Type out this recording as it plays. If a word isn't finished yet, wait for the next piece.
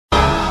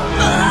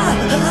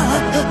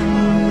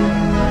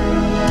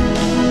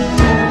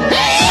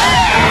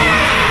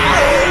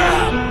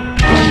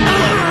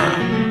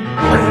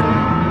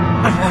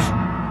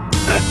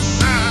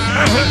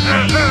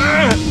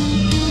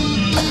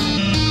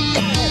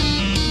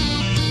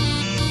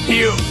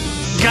You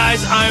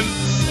guys, I'm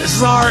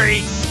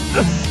sorry.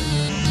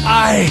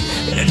 I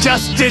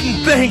just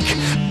didn't think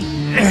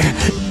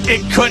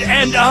it could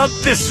end up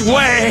this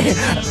way.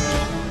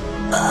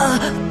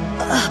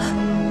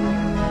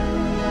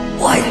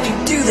 Why did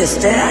you do this,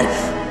 Dad?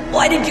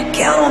 Why did you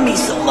count on me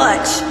so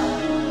much?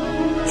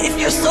 If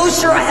you're so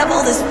sure I have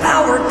all this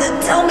power,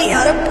 then tell me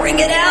how to bring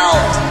it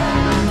out.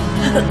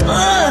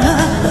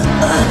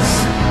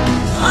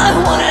 I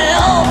want to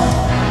help.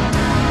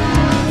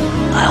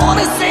 I want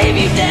to save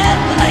you, Dad,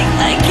 but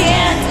I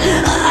can't.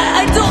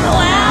 I don't know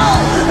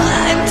how.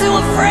 I'm too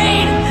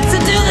afraid to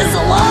do this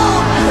alone.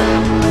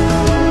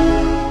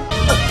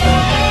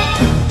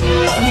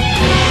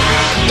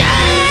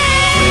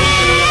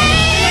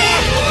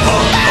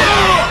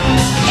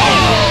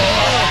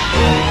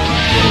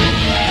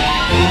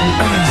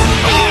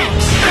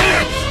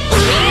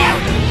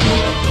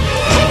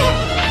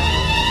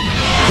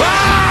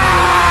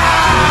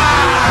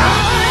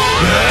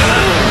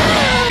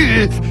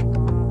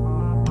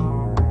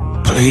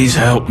 Please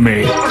help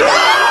me.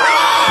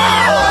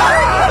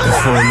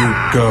 Before you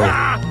go,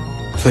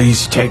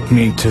 please take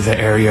me to the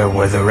area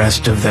where the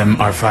rest of them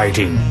are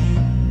fighting.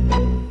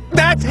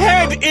 That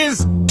head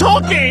is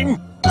talking!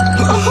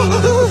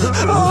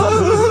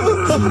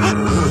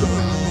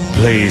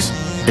 Please,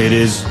 it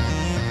is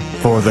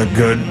for the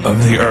good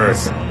of the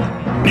Earth.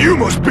 You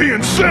must be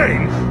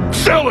insane!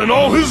 Cell and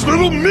all his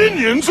little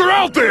minions are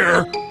out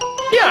there!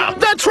 Yeah,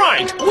 that's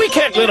right! We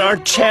can't let our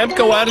champ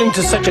go out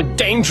into such a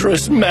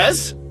dangerous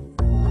mess!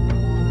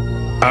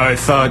 I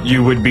thought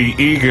you would be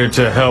eager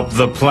to help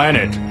the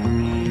planet.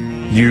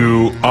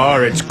 You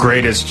are its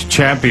greatest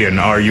champion,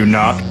 are you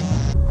not?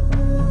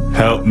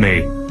 Help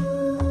me,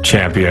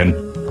 champion.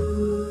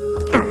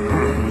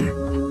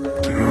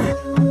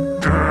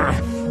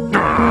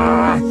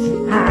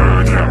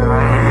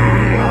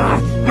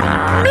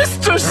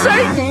 Mr.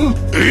 Satan!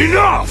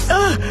 Enough!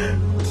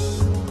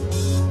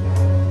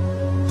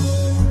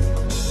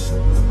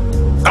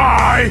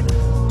 I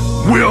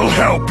will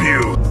help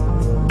you.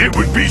 It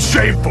would be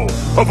shameful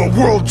of a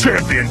world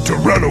champion to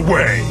run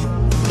away.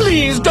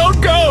 Please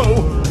don't go!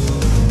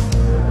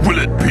 Will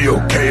it be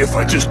okay if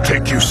I just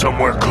take you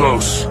somewhere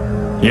close?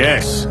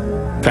 Yes,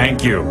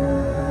 thank you.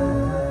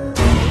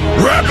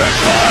 Rapid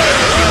fire!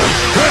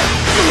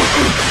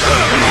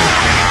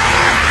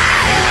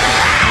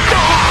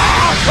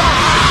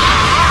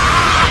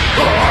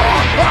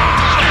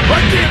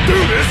 I can't do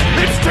this!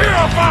 It's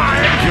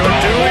terrifying! You're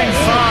doing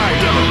fine.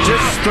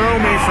 Just throw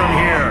me from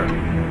here.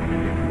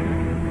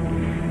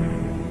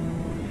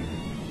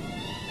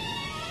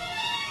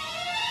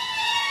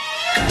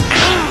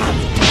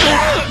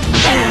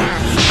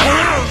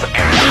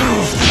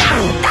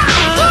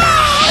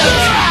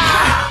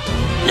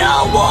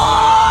 No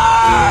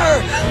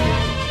more!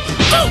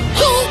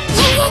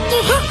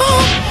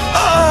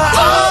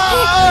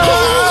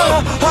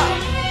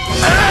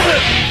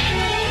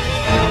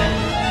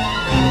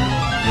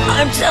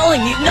 I'm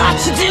telling you not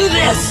to do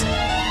this!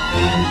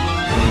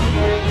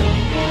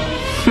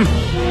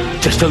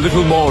 Just a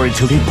little more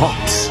until he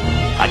pops.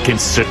 I can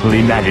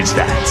certainly manage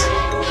that.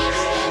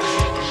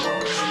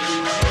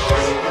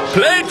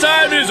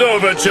 Playtime is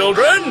over,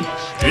 children!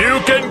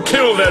 You can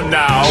kill them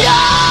now!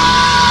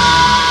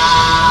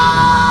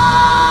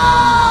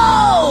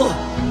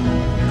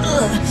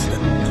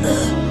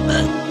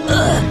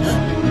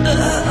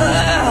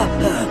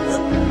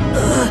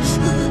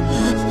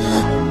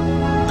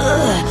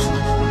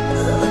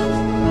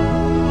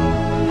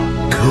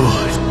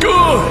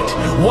 Good!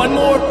 One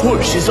more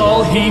push is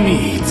all he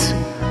needs.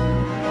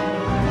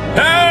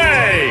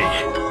 Hey!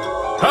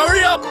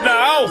 Hurry up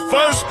now!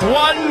 First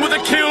one with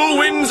a kill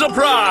wins a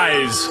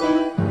prize!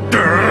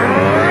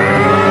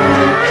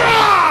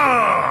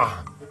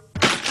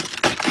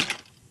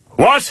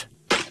 What?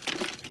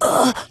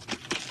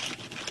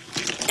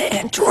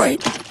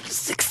 Android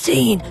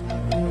 16.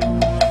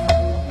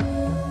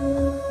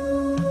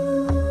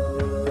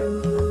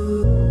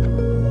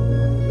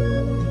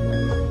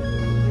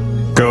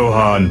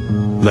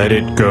 Gohan, let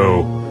it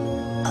go.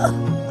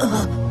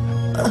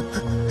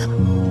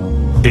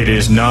 It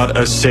is not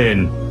a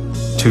sin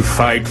to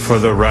fight for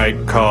the right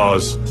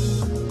cause.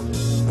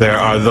 There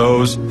are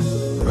those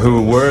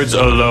who words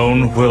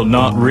alone will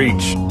not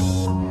reach.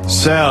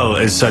 Cell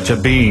is such a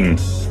being.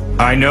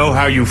 I know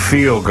how you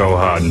feel,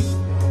 Gohan.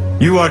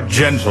 You are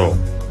gentle.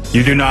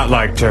 You do not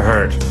like to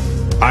hurt.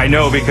 I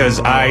know because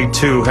I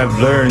too have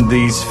learned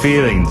these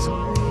feelings.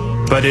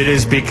 But it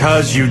is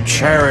because you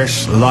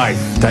cherish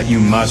life that you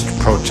must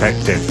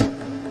protect it.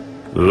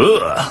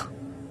 Ugh.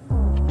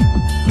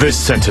 This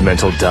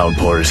sentimental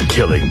downpour is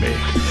killing me.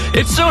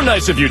 It's so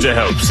nice of you to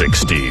help,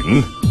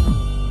 16.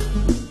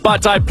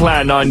 But I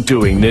plan on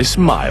doing this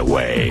my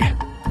way.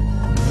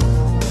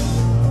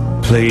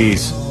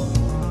 Please,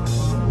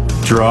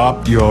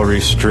 drop your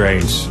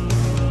restraints.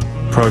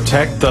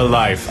 Protect the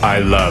life I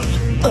loved.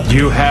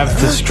 You have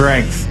the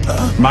strength.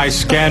 My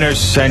scanners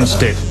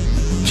sensed it.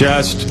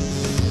 Just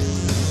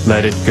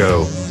let it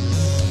go.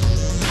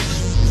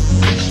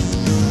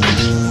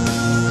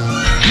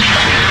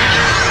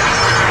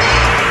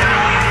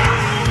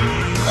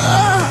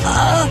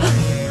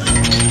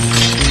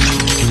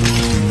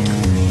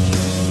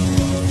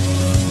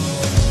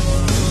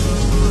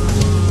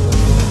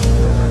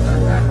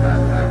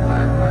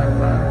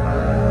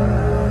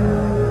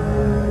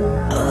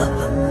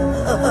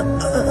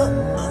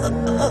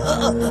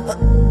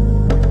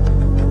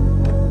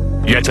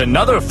 Yet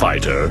another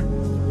fighter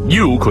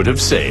you could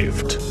have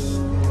saved. 16,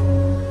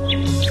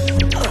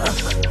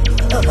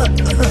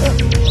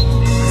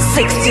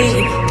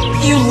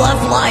 you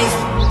love life.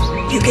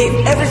 You gave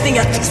everything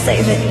up to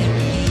save it.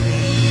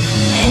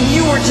 And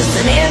you were just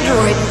an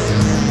android.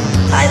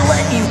 I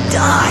let you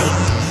die.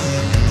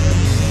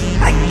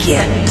 I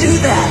can't do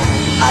that.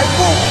 I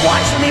won't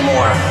watch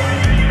anymore.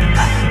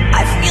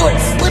 I feel it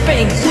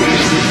slipping.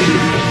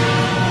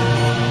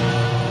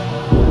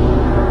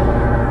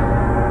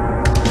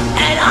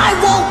 And I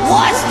won't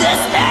watch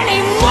this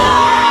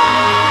anymore!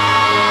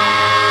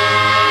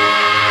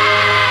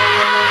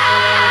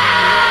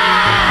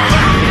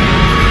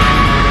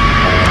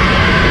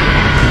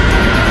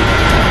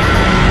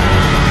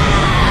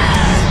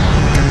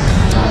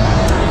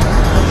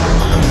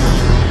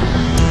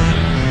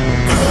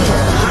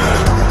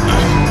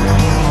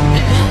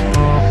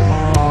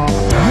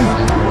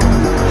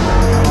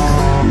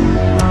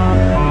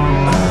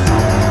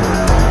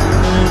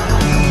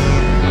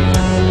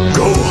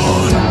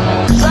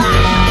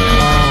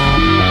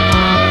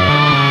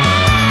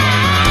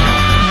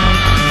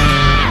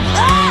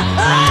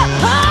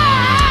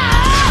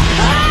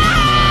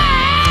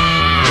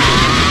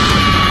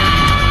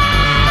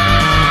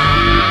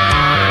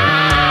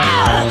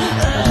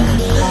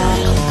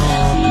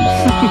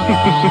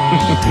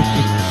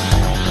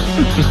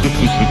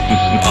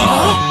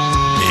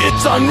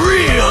 It's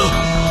unreal!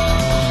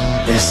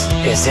 This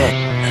is it.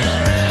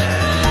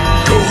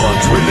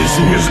 Gohan's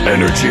releasing his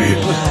energy.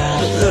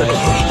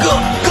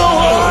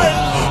 Gohan!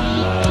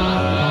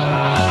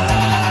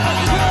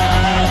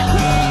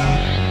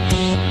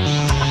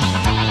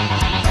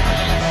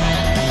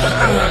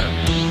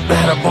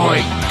 Atta boy,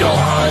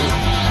 Gohan.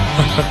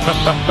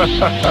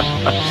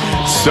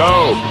 So,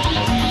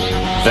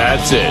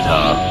 that's it,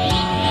 huh?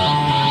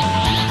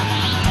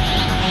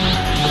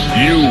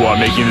 You are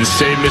making the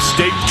same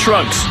mistake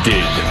Trunks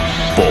did,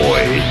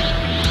 boy.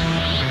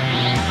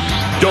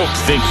 Don't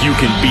think you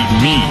can beat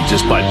me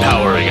just by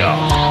powering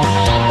up.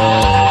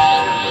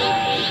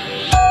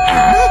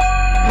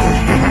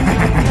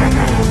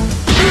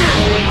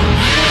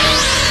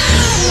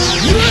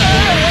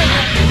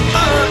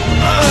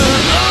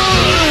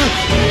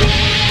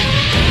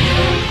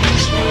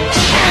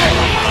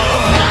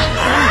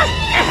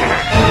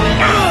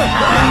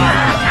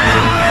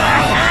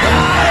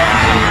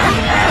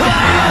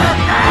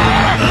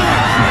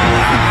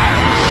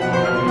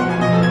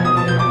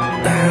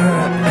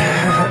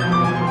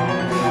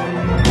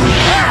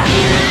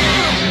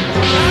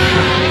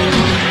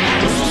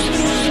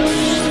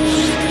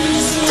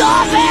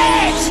 Stop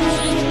it!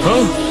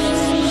 Huh?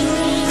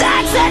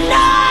 That's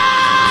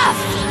enough!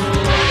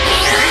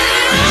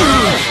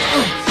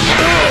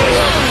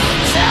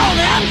 Tell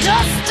them to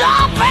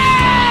stop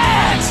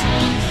it!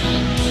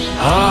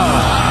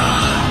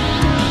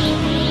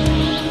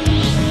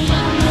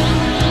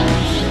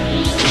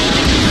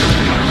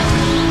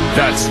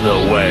 That's the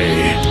way.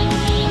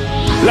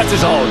 Let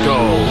us all go.